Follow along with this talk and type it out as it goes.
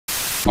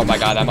Oh my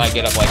god, I might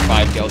get up like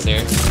 5 kills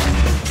here.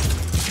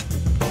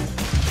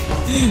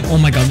 Oh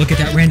my god, look at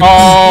that random.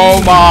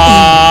 Oh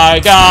my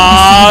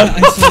god!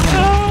 I saw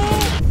that.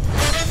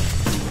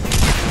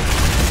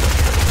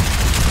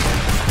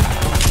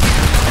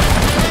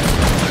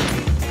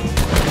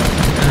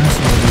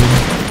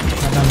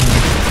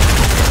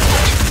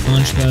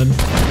 Launch pad.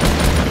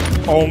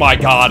 Oh my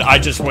god, I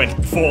just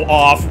went full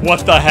off.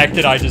 What the heck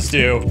did I just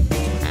do?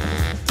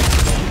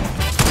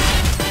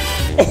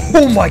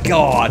 Oh my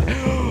god!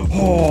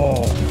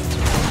 Oh.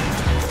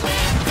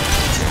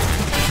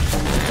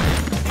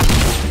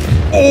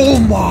 Oh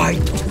my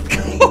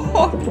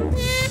god!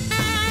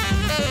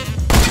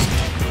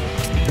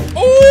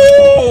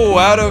 Oh,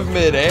 out of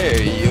midair.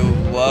 You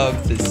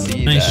love to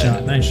see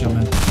that. Nice shot,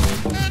 man.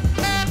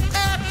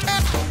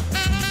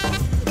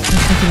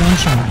 One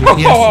shot, dude.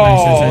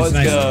 Yes,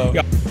 nice. Go.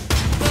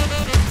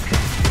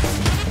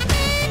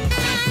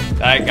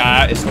 That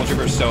guy is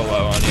Soldier so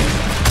low on you.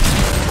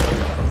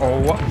 Oh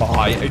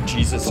my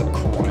Jesus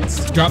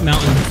Christ. Drop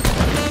mountain.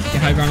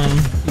 Get high ground on him.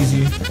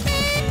 Easy.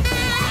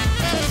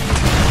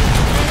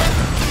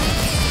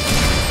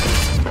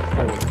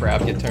 Holy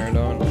crap, get turned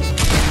on.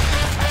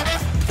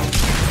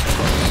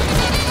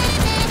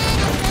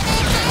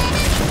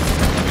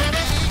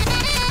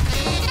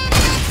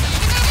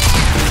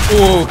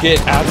 Oh, get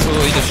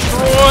absolutely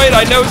destroyed.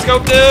 I no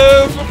scoped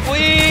him.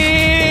 Please.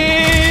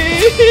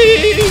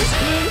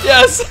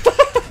 Yes.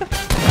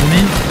 I'm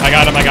in. I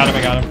got him.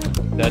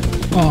 Dead.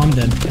 Oh, I'm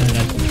dead.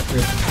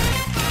 Rip.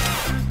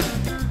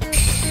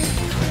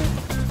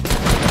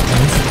 Oh,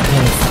 this is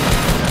close.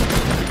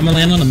 I'm gonna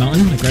land on the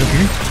mountain, like right up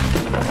here.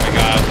 Oh my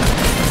god.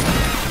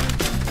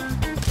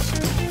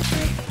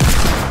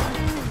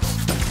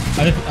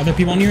 Other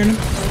people on here?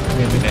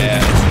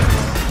 Yeah.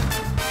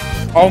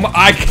 Oh my!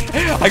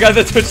 I got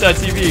the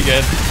Twitch.tv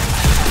again.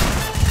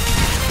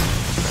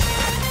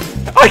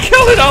 I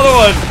killed another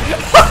one.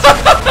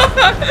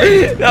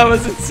 That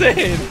was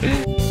insane.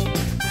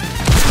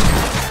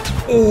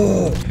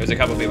 Oh, there's a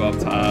couple people up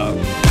top.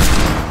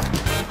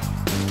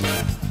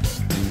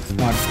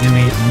 God damn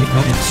it!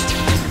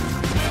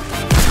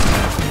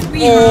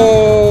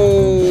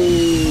 Oh.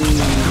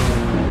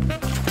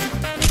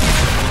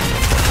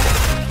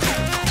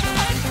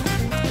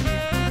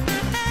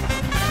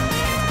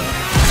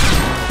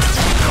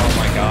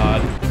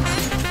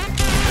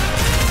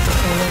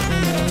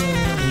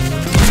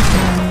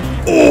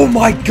 Oh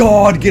my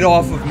god, get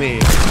off of me.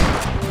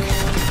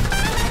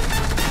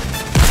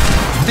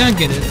 I gotta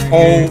get it. Right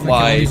oh here.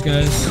 my. These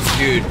guys.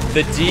 Dude,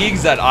 the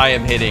deegs that I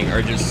am hitting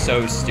are just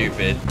so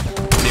stupid.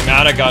 The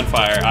amount of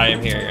gunfire I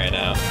am hearing right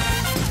now.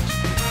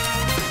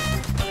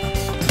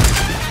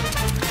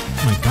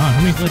 Oh my god,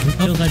 how many kills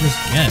did I just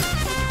get?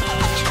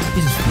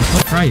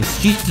 Jesus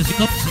Christ. Jesus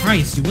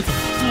Christ, dude, what the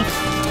fuck?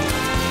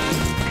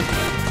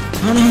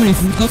 I don't know how many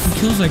fucking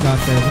kills I got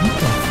there. What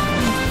the fuck?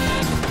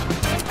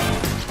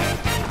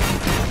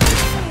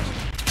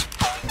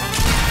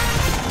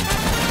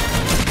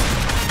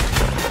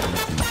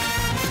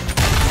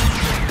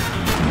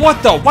 What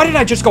the? Why did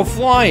I just go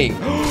flying?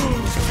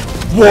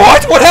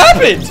 What? What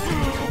happened?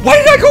 Why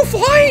did I go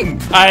flying?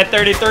 I had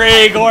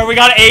 33, Gorb. We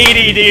got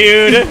 80,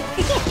 dude.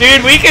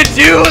 Dude, we can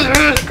do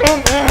this.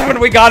 Come on.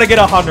 We gotta get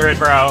 100,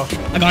 bro.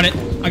 I got it.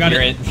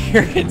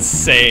 You're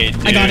insane,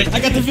 dude. I got it. I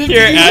got the 50.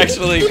 You're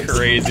actually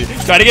crazy.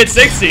 Try to get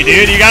 60,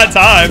 dude. You got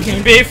time.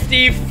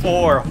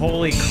 54.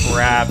 Holy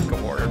crap,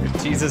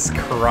 Gorb. Jesus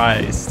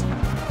Christ.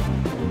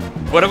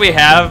 What do we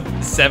have?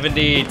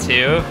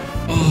 72,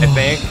 I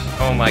think.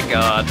 Oh my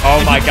god.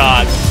 Oh my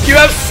god. You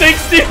have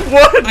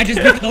 61! I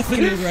just beat the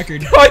finger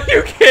record. Are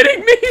you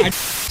kidding me?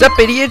 What's up,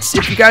 idiots?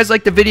 If you guys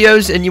like the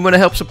videos and you want to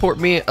help support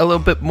me a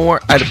little bit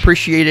more, I'd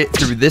appreciate it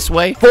through this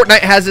way. Fortnite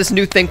has this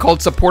new thing called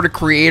Support a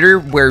Creator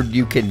where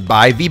you can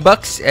buy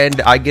V-Bucks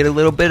and I get a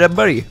little bit of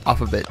money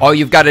off of it. All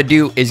you've got to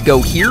do is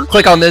go here,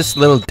 click on this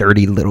little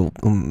dirty little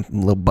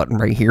button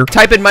right here.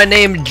 Type in my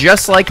name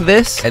just like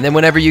this, and then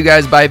whenever you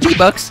guys buy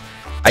V-Bucks,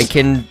 I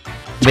can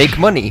make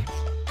money.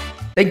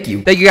 Thank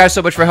you. Thank you guys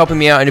so much for helping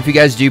me out. And if you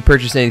guys do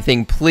purchase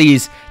anything,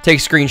 please take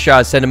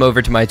screenshots, send them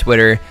over to my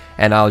Twitter,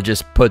 and I'll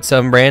just put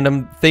some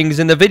random things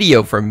in the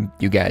video from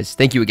you guys.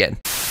 Thank you again.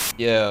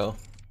 Yo.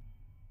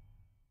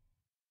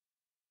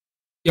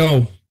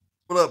 Yo.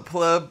 What up,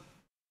 pleb?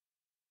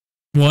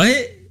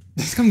 What?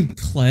 Just come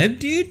pleb,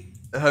 dude?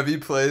 Have you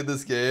played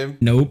this game?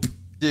 Nope.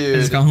 Dude. I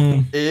just got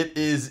home. It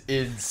is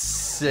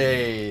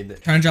insane.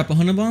 Trying to drop a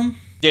Honey Bomb?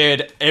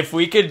 Dude, if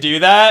we could do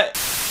that...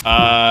 no,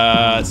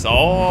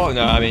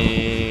 I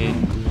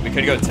mean, we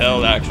could go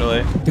tilt,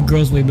 actually. The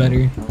girl's way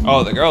better.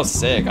 Oh, the girl's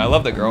sick. I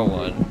love the girl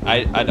one.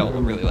 I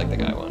don't really like the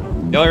guy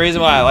one. The only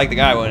reason why I like the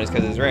guy one is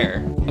because it's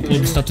rare.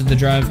 Upload stuff to the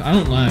drive. I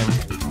don't lag.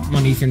 I'm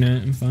on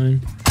Ethernet. I'm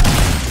fine.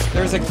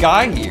 There's a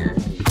guy here.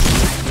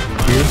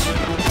 Cheers.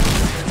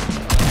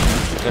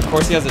 And of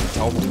course he has a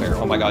double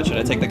barrel. Oh my god, should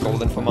I take the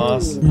golden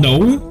FAMAS? No.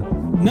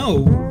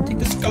 No. Take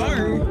the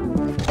scar.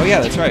 Oh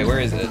yeah, that's right. Where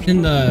is it?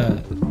 In the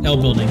L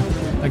building.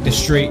 Like the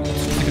straight,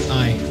 like an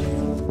eye.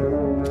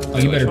 Oh,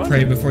 you better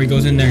pray before he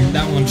goes in there.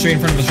 That one, straight in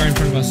front of us, right in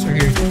front of us, right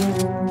here.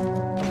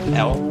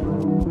 L?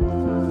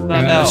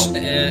 Not L.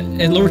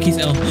 And lowercase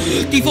L.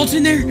 Default's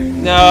in there.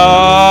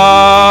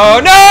 No,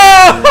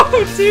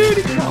 no, dude,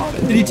 he caught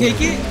it. Did he take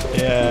it?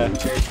 Yeah.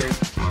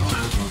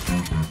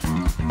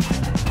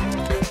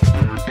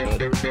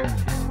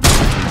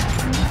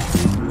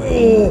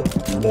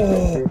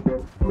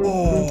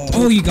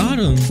 Oh, you got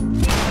him.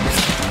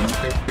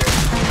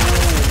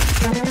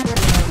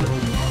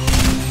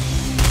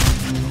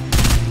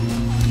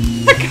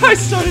 That guy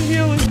started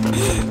healing.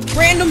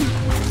 Random.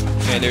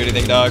 Can't do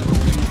anything, dog.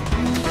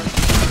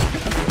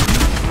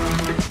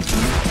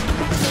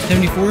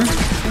 74.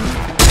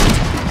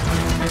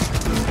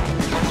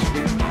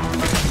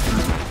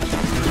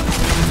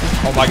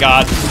 Oh my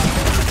god.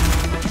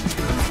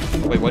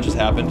 Wait, what just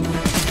happened?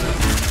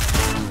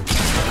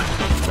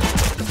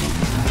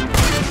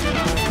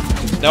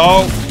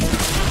 No.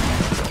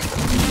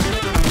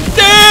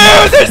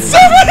 Dude, there's so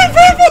many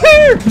people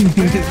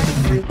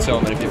here!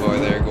 So many people are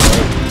there, Gorb.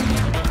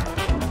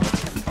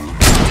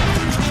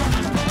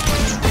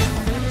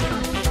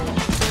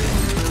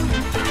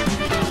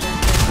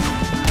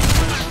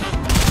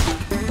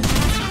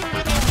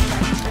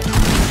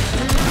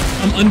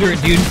 I'm under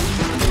it, dude.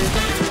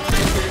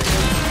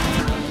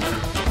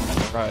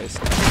 Christ.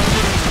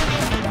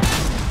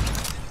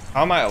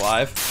 How am I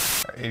alive?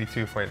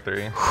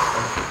 82.3.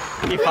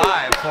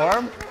 85,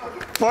 Form?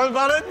 Form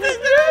about it?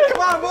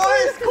 Come on,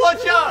 boys!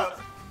 Clutch up!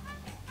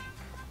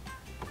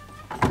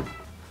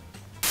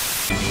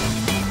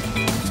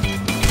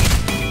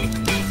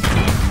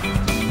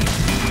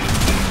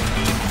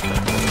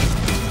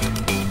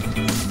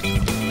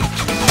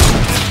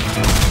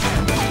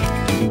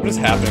 What is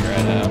happening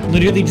right now?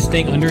 Literally just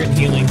staying under it and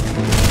healing.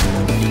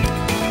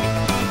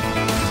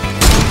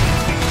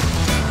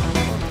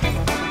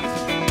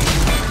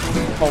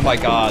 Oh my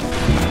god.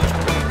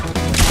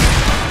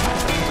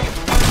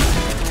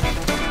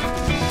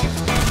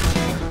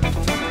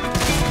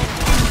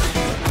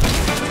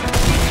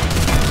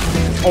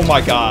 Oh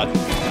my god.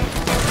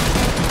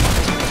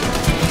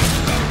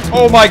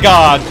 Oh my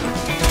god.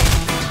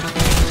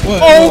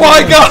 What? Oh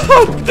my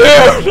god,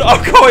 dude!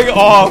 I'm going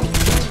off.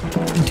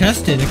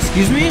 Contested,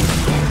 excuse me?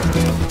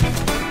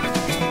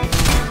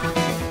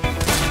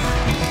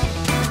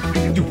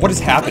 Dude, what is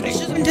happening? It's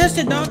just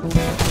contested, dog.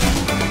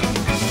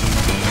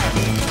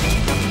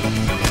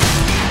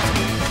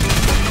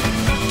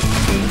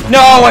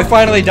 No, I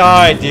finally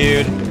died,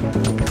 dude.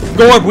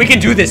 Gorb, we can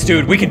do this,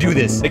 dude. We can do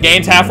this. The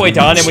game's halfway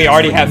done and we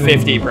already have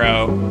 50,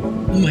 bro.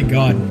 Oh my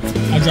god.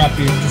 I'll drop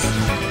you. Just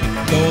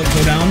go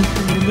down a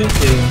little bit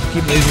to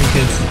keep lasering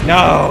kids.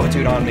 No,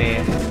 dude, on me.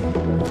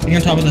 You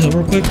on top of the hill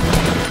real quick?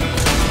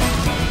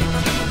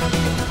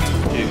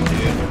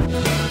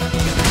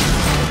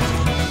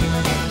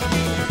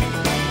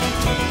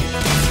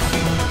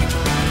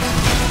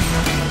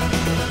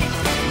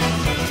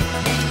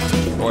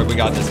 Gorb, we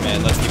got this,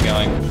 man. Let's keep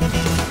going.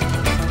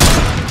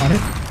 Got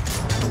it.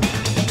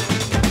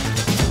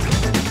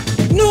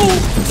 No!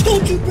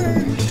 Told you,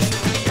 bird!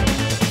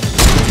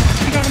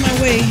 Get out of my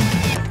way.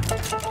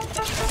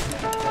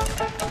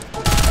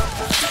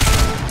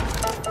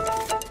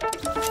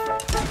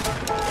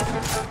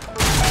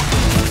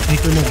 Any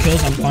 3 more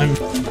kills, I'm fine.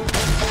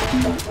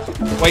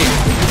 Wait,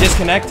 he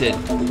disconnected.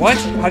 What?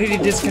 How did he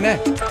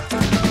disconnect?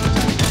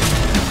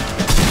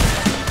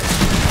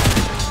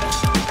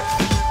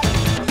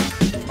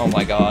 Oh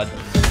my god.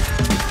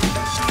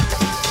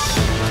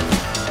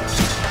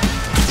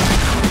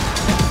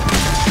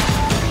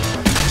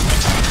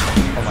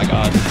 Oh my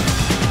god.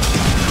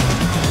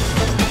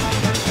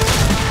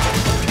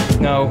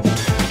 No.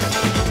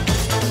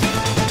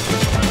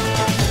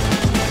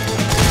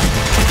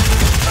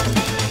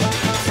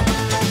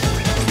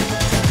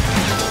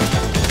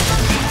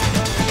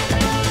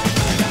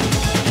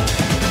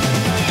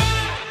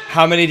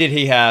 How many did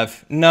he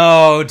have?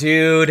 No,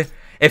 dude.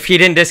 If he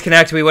didn't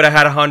disconnect, we would have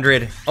had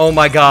 100. Oh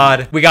my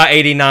god. We got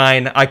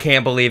 89. I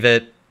can't believe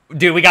it.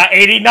 Dude, we got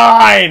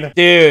 89!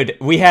 Dude,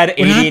 we had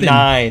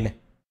 89.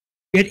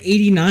 You had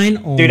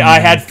 89? Oh, dude, I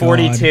had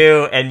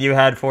 42 and you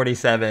had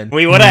 47.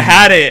 We would have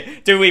had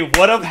it. Dude, we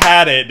would have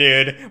had it,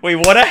 dude. We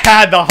would have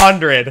had the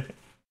 100.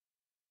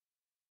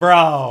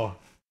 Bro.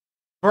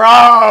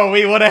 Bro,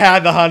 we would have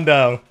had the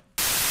hundo.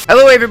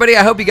 Hello everybody,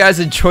 I hope you guys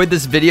enjoyed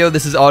this video.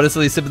 This is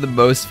honestly some of the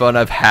most fun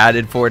I've had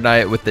in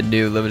Fortnite with the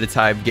new limited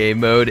time game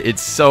mode.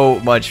 It's so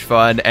much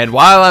fun, and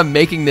while I'm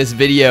making this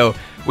video,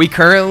 we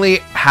currently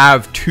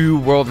have 2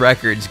 world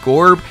records.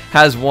 Gorb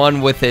has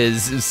one with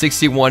his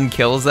 61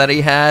 kills that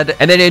he had,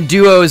 and then in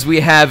duos we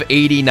have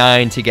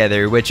 89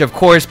 together, which of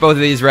course both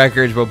of these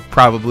records will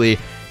probably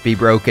be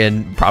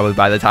broken probably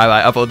by the time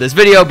I upload this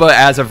video, but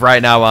as of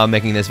right now while I'm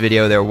making this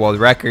video, they're world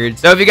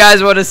records. So if you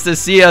guys want us to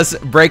see us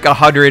break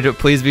 100,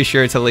 please be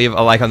sure to leave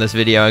a like on this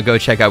video and go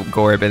check out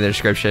Gorb in the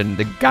description.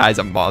 The guy's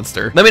a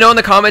monster. Let me know in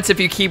the comments if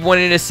you keep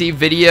wanting to see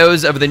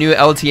videos of the new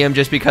LTM,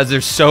 just because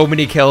there's so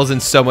many kills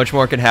and so much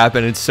more can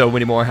happen and so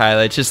many more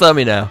highlights. Just let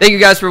me know. Thank you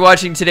guys for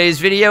watching today's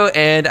video,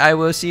 and I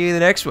will see you in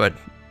the next one.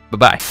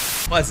 Bye-bye.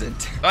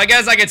 Pleasant. Well, I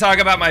guess I could talk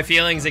about my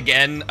feelings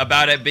again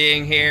about it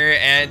being here,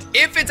 and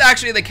if it's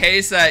actually the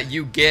case that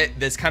you get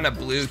this kind of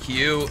blue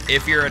hue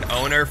if you're an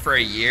owner for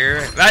a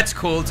year, that's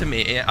cool to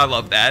me. I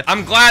love that.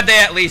 I'm glad they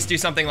at least do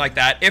something like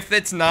that. If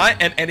it's not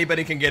and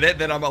anybody can get it,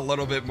 then I'm a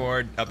little bit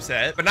more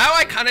upset. But now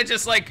I kind of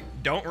just like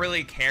don't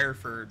really care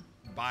for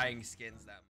buying skins that much.